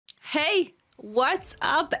Hey, what's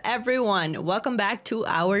up everyone? Welcome back to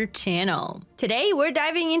our channel. Today we're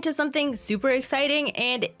diving into something super exciting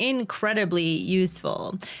and incredibly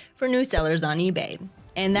useful for new sellers on eBay.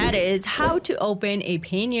 And that is how to open a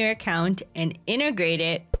Payoneer account and integrate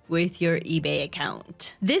it with your eBay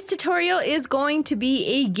account. This tutorial is going to be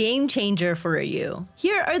a game changer for you.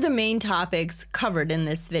 Here are the main topics covered in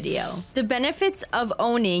this video. The benefits of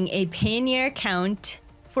owning a Payoneer account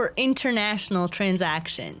for international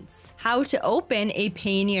transactions. How to open a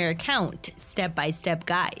Payoneer account, step-by-step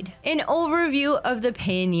guide. An overview of the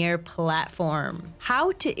Payoneer platform.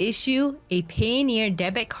 How to issue a Payoneer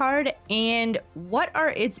debit card and what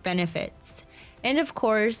are its benefits. And of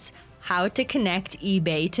course, how to connect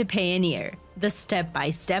eBay to Payoneer, the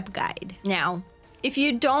step-by-step guide. Now, if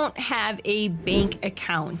you don't have a bank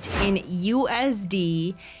account in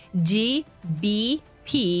USD,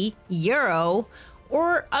 GBP, Euro,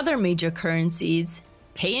 or other major currencies,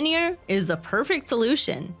 Payoneer is the perfect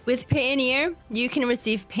solution. With Payoneer, you can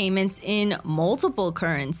receive payments in multiple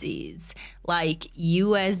currencies like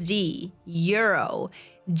USD, Euro,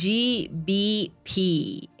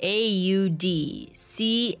 GBP, AUD,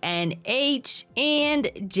 CNH, and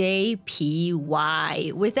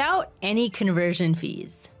JPY without any conversion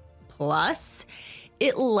fees. Plus,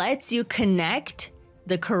 it lets you connect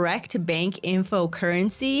the correct bank info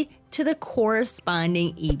currency to the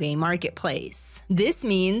corresponding eBay marketplace. This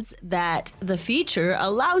means that the feature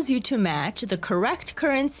allows you to match the correct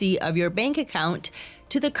currency of your bank account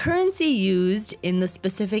to the currency used in the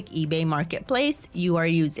specific eBay marketplace you are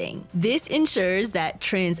using. This ensures that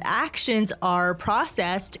transactions are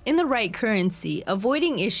processed in the right currency,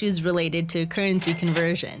 avoiding issues related to currency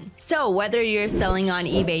conversion. So whether you're selling on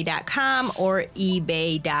eBay.com or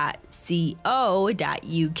ebay.co.uk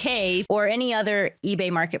or any other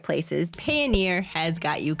eBay marketplaces, Payoneer has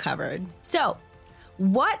got you covered. So,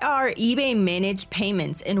 what are eBay managed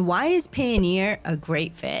payments and why is Payoneer a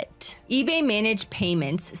great fit? eBay managed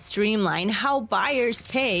payments streamline how buyers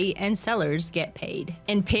pay and sellers get paid.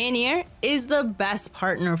 And Payoneer is the best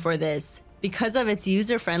partner for this because of its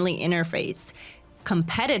user-friendly interface,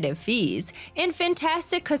 competitive fees, and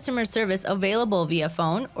fantastic customer service available via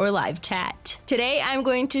phone or live chat. Today, I'm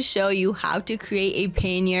going to show you how to create a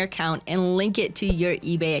Payoneer account and link it to your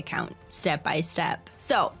eBay account step by step.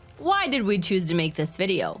 So, why did we choose to make this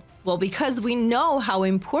video? Well, because we know how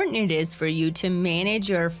important it is for you to manage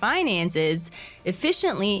your finances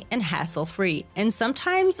efficiently and hassle-free. And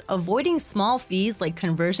sometimes avoiding small fees like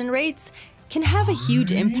conversion rates can have a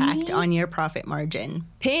huge impact on your profit margin.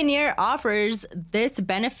 Payoneer offers this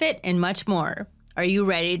benefit and much more. Are you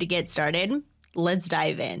ready to get started? Let's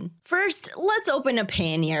dive in. First, let's open a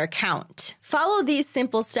Payoneer account. Follow these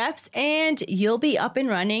simple steps and you'll be up and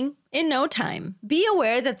running in no time. Be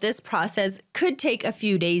aware that this process could take a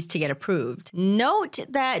few days to get approved. Note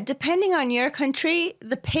that depending on your country,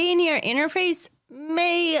 the Payoneer interface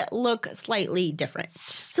may look slightly different.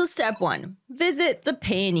 So step 1, visit the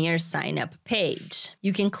Payoneer sign up page.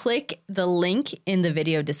 You can click the link in the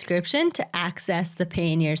video description to access the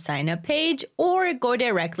Payoneer sign up page or go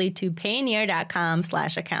directly to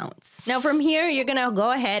payoneer.com/accounts. Now from here, you're gonna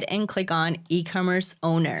go ahead and click on e-commerce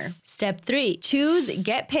owner. Step 3, choose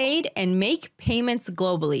get paid and make payments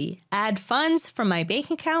globally. Add funds from my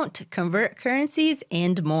bank account, convert currencies,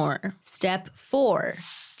 and more. Step 4,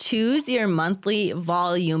 choose your monthly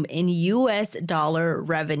volume in US dollar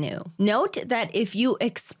revenue. Note that if you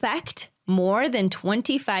expect more than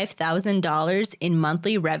 $25,000 in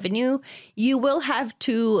monthly revenue, you will have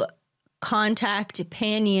to contact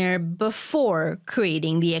Payoneer before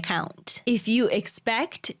creating the account. If you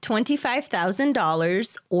expect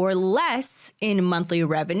 $25,000 or less in monthly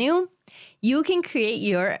revenue, you can create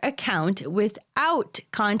your account without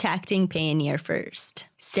contacting Payoneer first.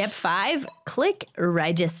 Step 5, click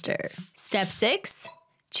register. Step 6,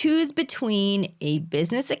 choose between a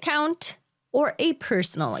business account or a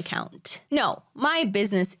personal account. No, my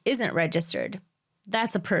business isn't registered.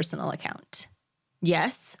 That's a personal account.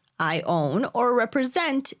 Yes, I own or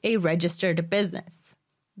represent a registered business.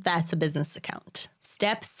 That's a business account.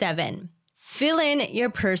 Step 7, fill in your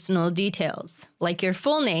personal details, like your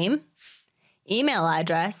full name, email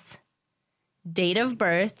address, date of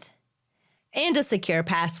birth, and a secure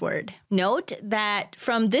password. Note that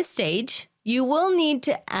from this stage, you will need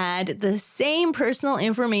to add the same personal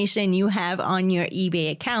information you have on your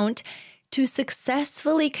eBay account to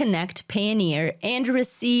successfully connect Payoneer and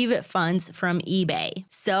receive funds from eBay.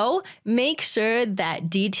 So make sure that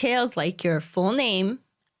details like your full name,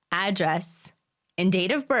 address, and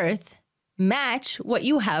date of birth match what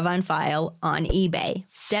you have on file on eBay.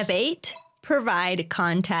 Step 8, provide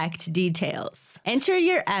contact details. Enter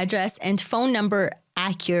your address and phone number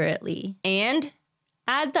accurately and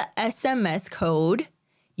add the SMS code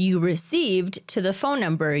you received to the phone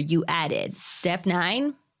number you added. Step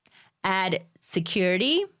 9, add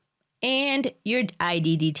security and your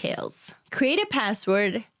ID details. Create a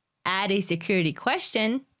password, add a security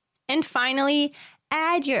question, and finally,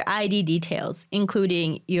 add your ID details,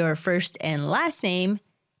 including your first and last name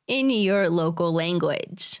in your local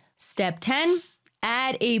language. Step 10,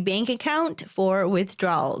 add a bank account for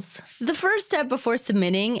withdrawals. The first step before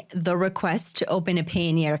submitting the request to open a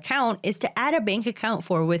Payoneer account is to add a bank account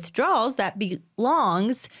for withdrawals that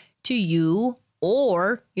belongs to you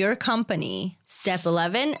or your company. Step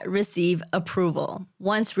 11, receive approval.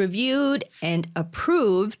 Once reviewed and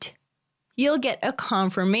approved, you'll get a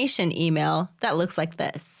confirmation email that looks like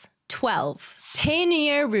this. 12.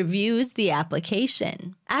 Payoneer reviews the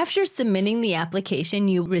application. After submitting the application,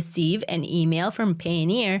 you receive an email from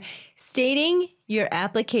Payoneer stating your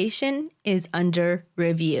application is under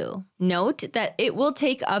review. Note that it will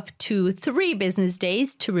take up to 3 business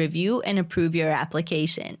days to review and approve your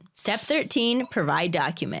application. Step 13, provide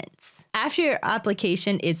documents. After your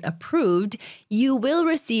application is approved, you will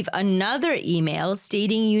receive another email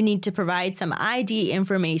stating you need to provide some ID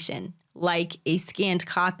information, like a scanned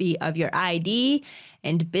copy of your ID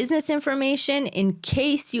and business information in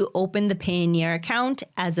case you open the Payoneer account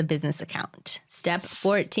as a business account. Step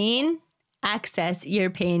 14, access your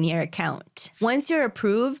Payoneer account. Once you're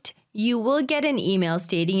approved, you will get an email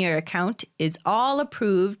stating your account is all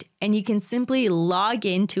approved and you can simply log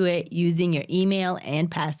into it using your email and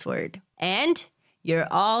password. And you're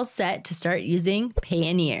all set to start using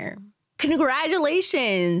Payoneer.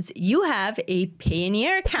 Congratulations! You have a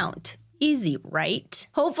Payoneer account. Easy, right?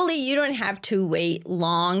 Hopefully you don't have to wait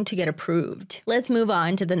long to get approved. Let's move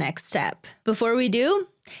on to the next step. Before we do,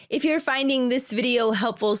 if you're finding this video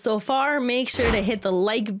helpful so far, make sure to hit the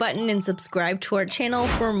like button and subscribe to our channel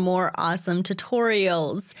for more awesome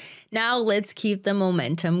tutorials. Now let's keep the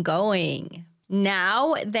momentum going.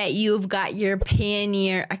 Now that you've got your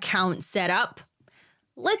Payoneer account set up,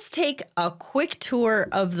 let's take a quick tour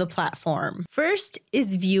of the platform. First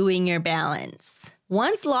is viewing your balance.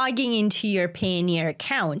 Once logging into your Payoneer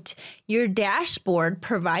account, your dashboard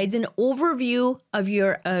provides an overview of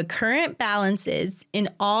your current balances in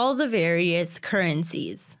all the various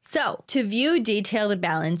currencies. So, to view detailed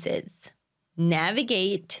balances,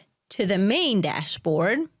 navigate to the main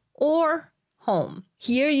dashboard or home.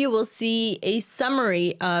 Here you will see a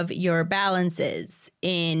summary of your balances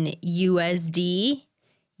in USD,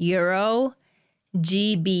 Euro,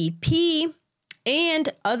 GBP, and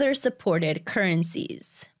other supported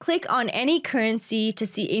currencies. Click on any currency to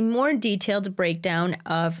see a more detailed breakdown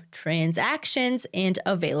of transactions and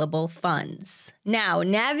available funds. Now,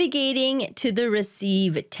 navigating to the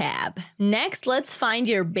Receive tab. Next, let's find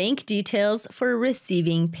your bank details for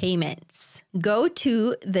receiving payments. Go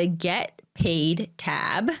to the Get Paid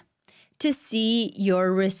tab to see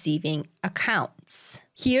your receiving accounts.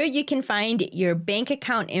 Here you can find your bank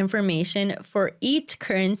account information for each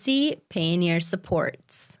currency Payoneer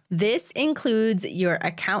supports. This includes your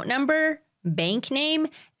account number, bank name,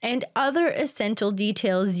 and other essential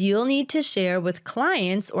details you'll need to share with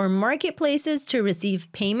clients or marketplaces to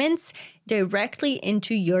receive payments directly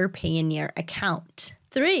into your Payoneer account.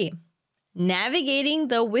 3. Navigating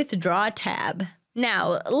the Withdraw tab.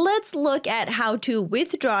 Now, let's look at how to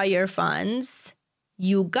withdraw your funds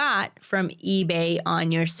you got from eBay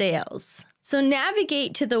on your sales. So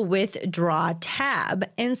navigate to the Withdraw tab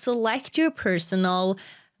and select your personal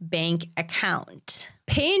bank account.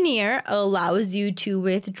 Payoneer allows you to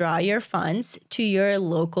withdraw your funds to your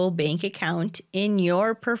local bank account in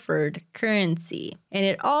your preferred currency, and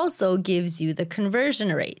it also gives you the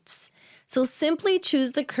conversion rates. So simply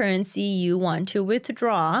choose the currency you want to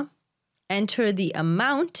withdraw, enter the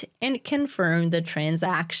amount, and confirm the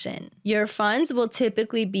transaction. Your funds will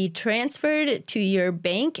typically be transferred to your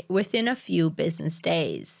bank within a few business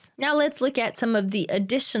days. Now let's look at some of the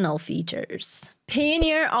additional features.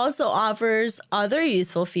 Payoneer also offers other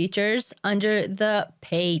useful features under the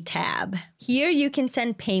Pay tab. Here you can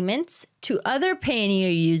send payments to other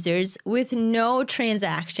Payoneer users with no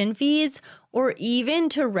transaction fees or even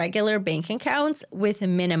to regular bank accounts with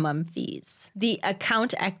minimum fees. The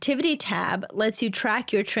Account Activity tab lets you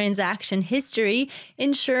track your transaction history,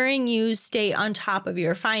 ensuring you stay on top of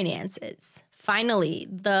your finances. Finally,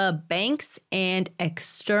 the Banks and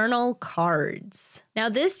External Cards. Now,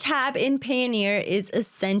 this tab in Payoneer is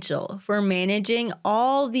essential for managing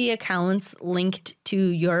all the accounts linked to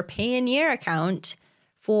your Payoneer account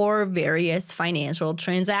for various financial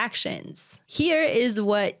transactions. Here is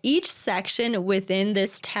what each section within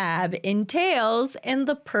this tab entails and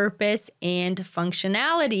the purpose and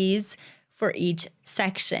functionalities for each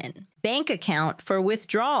section. Bank account for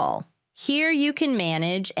withdrawal. Here you can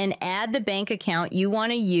manage and add the bank account you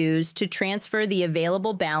want to use to transfer the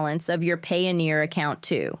available balance of your Payoneer account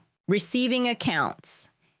to. Receiving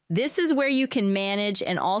accounts. This is where you can manage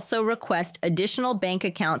and also request additional bank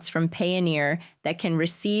accounts from Payoneer that can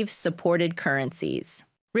receive supported currencies.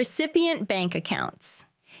 Recipient bank accounts.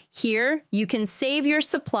 Here, you can save your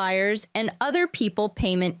suppliers and other people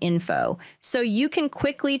payment info so you can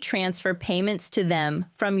quickly transfer payments to them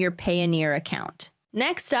from your Payoneer account.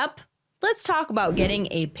 Next up, let's talk about getting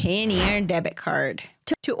a Payoneer debit card.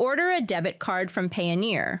 To order a debit card from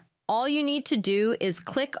Payoneer, all you need to do is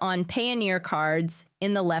click on Payoneer cards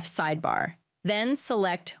in the left sidebar. Then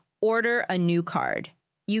select Order a new card.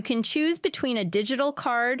 You can choose between a digital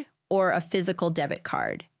card or a physical debit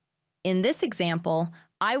card. In this example,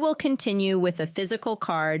 I will continue with a physical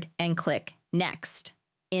card and click Next.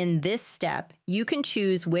 In this step, you can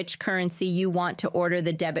choose which currency you want to order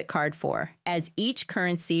the debit card for, as each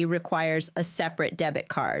currency requires a separate debit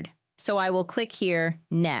card. So I will click here,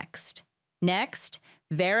 Next. Next,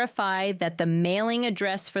 verify that the mailing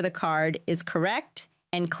address for the card is correct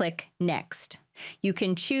and click Next. You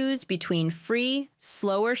can choose between free,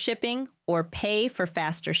 slower shipping, or pay for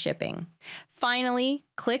faster shipping. Finally,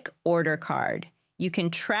 click Order Card. You can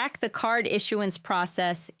track the card issuance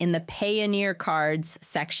process in the Payoneer Cards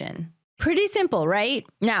section. Pretty simple, right?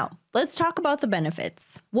 Now, let's talk about the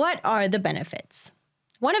benefits. What are the benefits?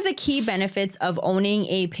 One of the key benefits of owning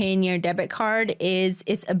a Payoneer debit card is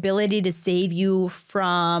its ability to save you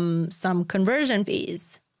from some conversion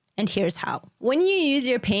fees. And here's how. When you use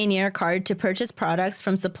your Payoneer card to purchase products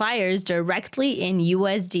from suppliers directly in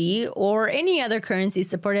USD or any other currency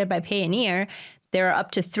supported by Payoneer, there are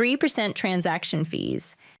up to 3% transaction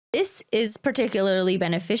fees. This is particularly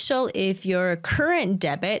beneficial if your current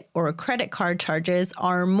debit or credit card charges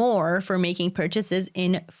are more for making purchases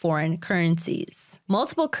in foreign currencies.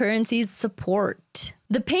 Multiple currencies support.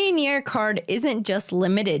 The Payoneer card isn't just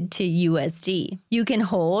limited to USD. You can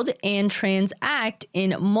hold and transact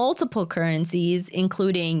in multiple currencies,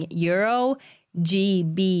 including Euro,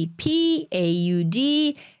 GBP,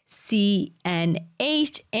 AUD,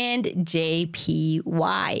 CNH, and JPY.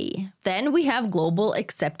 Then we have global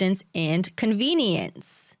acceptance and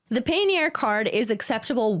convenience. The Payoneer card is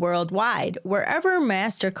acceptable worldwide, wherever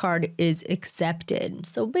MasterCard is accepted.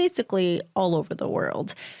 So basically all over the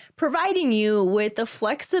world, providing you with the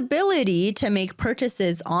flexibility to make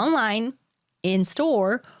purchases online, in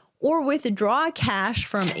store, or withdraw cash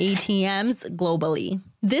from ATMs globally.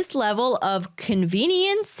 This level of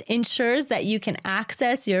convenience ensures that you can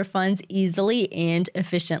access your funds easily and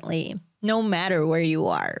efficiently, no matter where you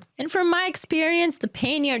are. And from my experience, the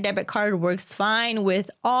Payoneer debit card works fine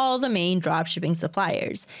with all the main dropshipping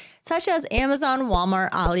suppliers, such as Amazon,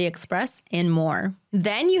 Walmart, AliExpress, and more.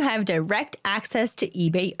 Then you have direct access to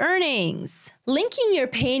eBay earnings. Linking your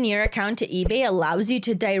Payoneer account to eBay allows you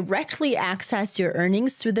to directly access your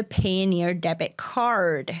earnings through the Payoneer debit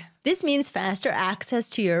card. This means faster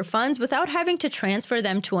access to your funds without having to transfer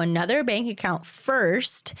them to another bank account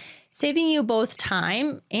first, saving you both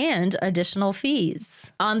time and additional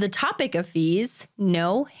fees. On the topic of fees,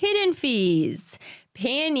 no hidden fees.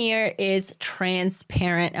 Payoneer is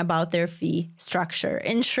transparent about their fee structure,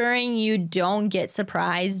 ensuring you don't get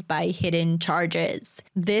surprised by hidden charges.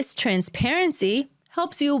 This transparency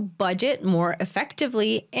helps you budget more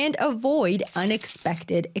effectively and avoid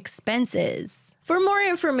unexpected expenses. For more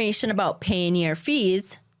information about Payoneer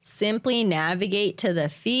fees, simply navigate to the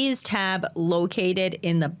Fees tab located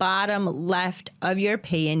in the bottom left of your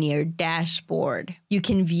Payoneer dashboard. You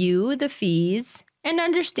can view the fees and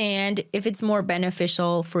understand if it's more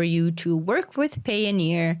beneficial for you to work with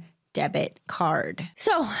Payoneer debit card.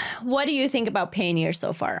 So, what do you think about Payoneer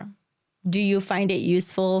so far? Do you find it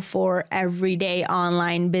useful for everyday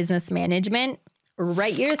online business management?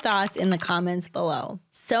 Write your thoughts in the comments below.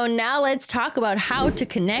 So now let's talk about how to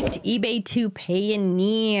connect eBay to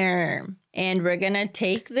Payoneer. And we're gonna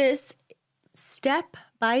take this step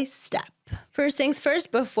by step. First things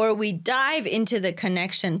first, before we dive into the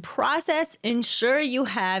connection process, ensure you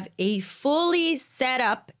have a fully set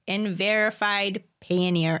up and verified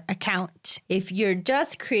Payoneer account. If you're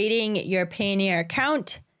just creating your Payoneer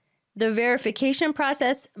account, the verification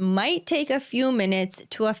process might take a few minutes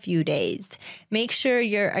to a few days. Make sure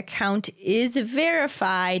your account is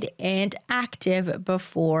verified and active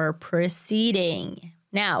before proceeding.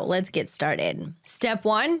 Now, let's get started. Step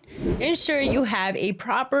 1, ensure you have a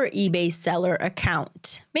proper eBay seller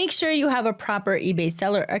account. Make sure you have a proper eBay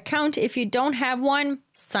seller account. If you don't have one,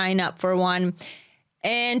 sign up for one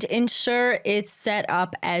and ensure it's set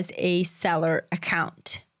up as a seller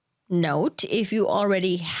account. Note, if you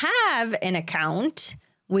already have an account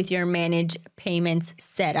with your managed payments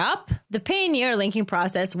set up, the Payoneer linking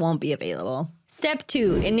process won't be available. Step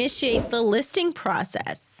 2, initiate the listing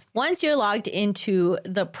process. Once you're logged into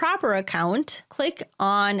the proper account, click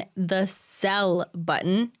on the Sell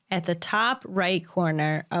button at the top right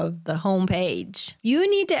corner of the homepage. You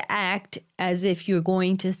need to act as if you're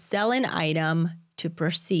going to sell an item to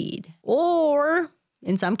proceed. Or,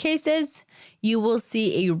 in some cases, you will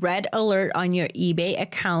see a red alert on your eBay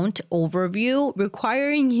account overview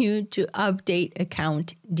requiring you to update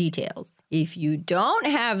account details. If you don't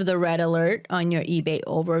have the red alert on your eBay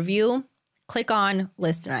overview, click on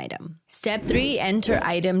List an Item. Step 3, enter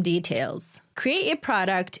item details. Create a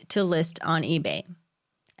product to list on eBay.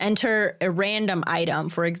 Enter a random item,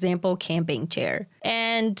 for example, camping chair,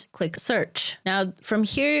 and click Search. Now, from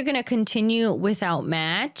here, you're going to continue without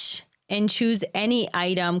match and choose any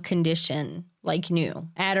item condition, like new.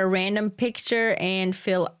 Add a random picture and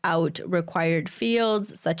fill out required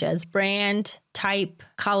fields such as brand, type,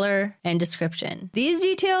 color, and description. These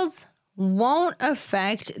details won't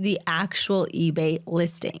affect the actual eBay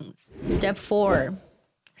listings. Step 4,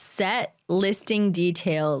 set listing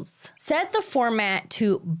details. Set the format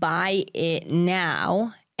to buy it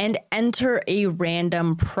now and enter a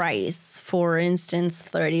random price, for instance,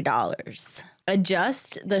 $30.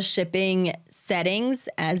 Adjust the shipping settings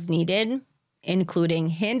as needed, including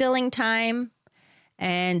handling time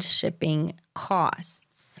and shipping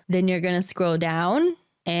costs. Then you're going to scroll down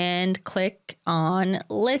and click on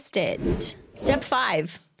List It. Step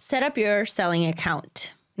 5, set up your selling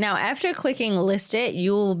account. Now, after clicking List It,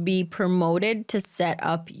 you will be promoted to set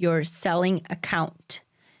up your selling account.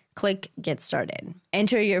 Click Get Started.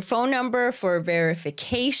 Enter your phone number for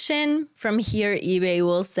verification. From here, eBay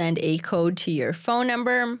will send a code to your phone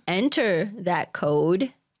number. Enter that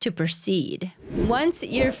code to proceed. Once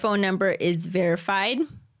your phone number is verified,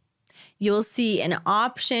 you'll see an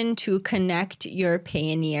option to connect your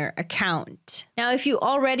Payoneer account. Now, if you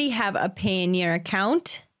already have a Payoneer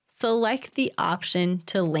account, select the option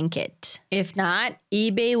to link it. If not,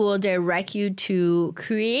 eBay will direct you to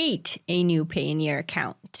create a new Payoneer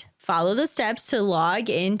account. Follow the steps to log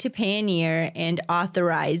into Payoneer and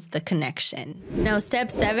authorize the connection. Now,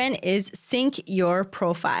 step 7 is sync your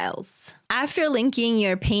profiles. After linking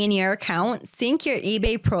your Payoneer account, sync your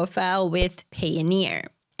eBay profile with Payoneer.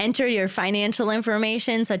 Enter your financial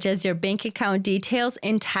information such as your bank account details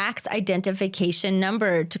and tax identification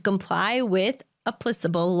number to comply with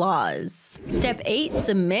applicable laws. Step 8,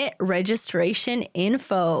 submit registration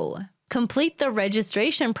info. Complete the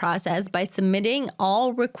registration process by submitting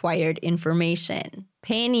all required information.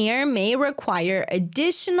 Payoneer may require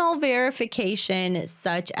additional verification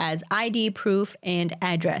such as ID proof and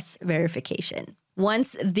address verification.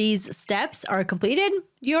 Once these steps are completed,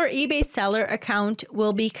 your eBay seller account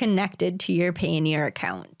will be connected to your Payoneer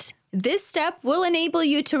account. This step will enable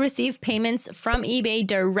you to receive payments from eBay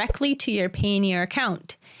directly to your Payoneer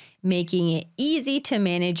account, making it easy to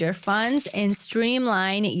manage your funds and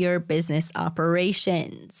streamline your business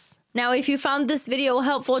operations. Now, if you found this video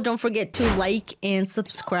helpful, don't forget to like and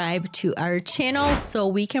subscribe to our channel so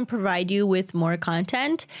we can provide you with more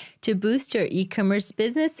content to boost your e-commerce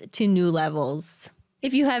business to new levels.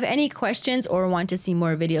 If you have any questions or want to see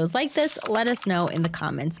more videos like this, let us know in the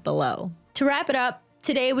comments below. To wrap it up,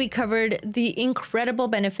 today we covered the incredible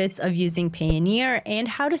benefits of using Payoneer and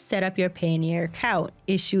how to set up your Payoneer account,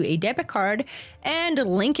 issue a debit card, and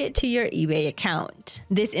link it to your eBay account.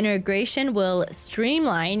 This integration will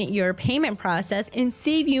streamline your payment process and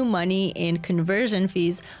save you money and conversion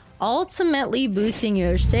fees, ultimately boosting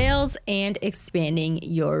your sales and expanding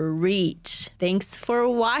your reach. Thanks for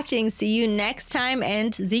watching. See you next time,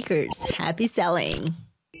 and Zeekers, happy selling.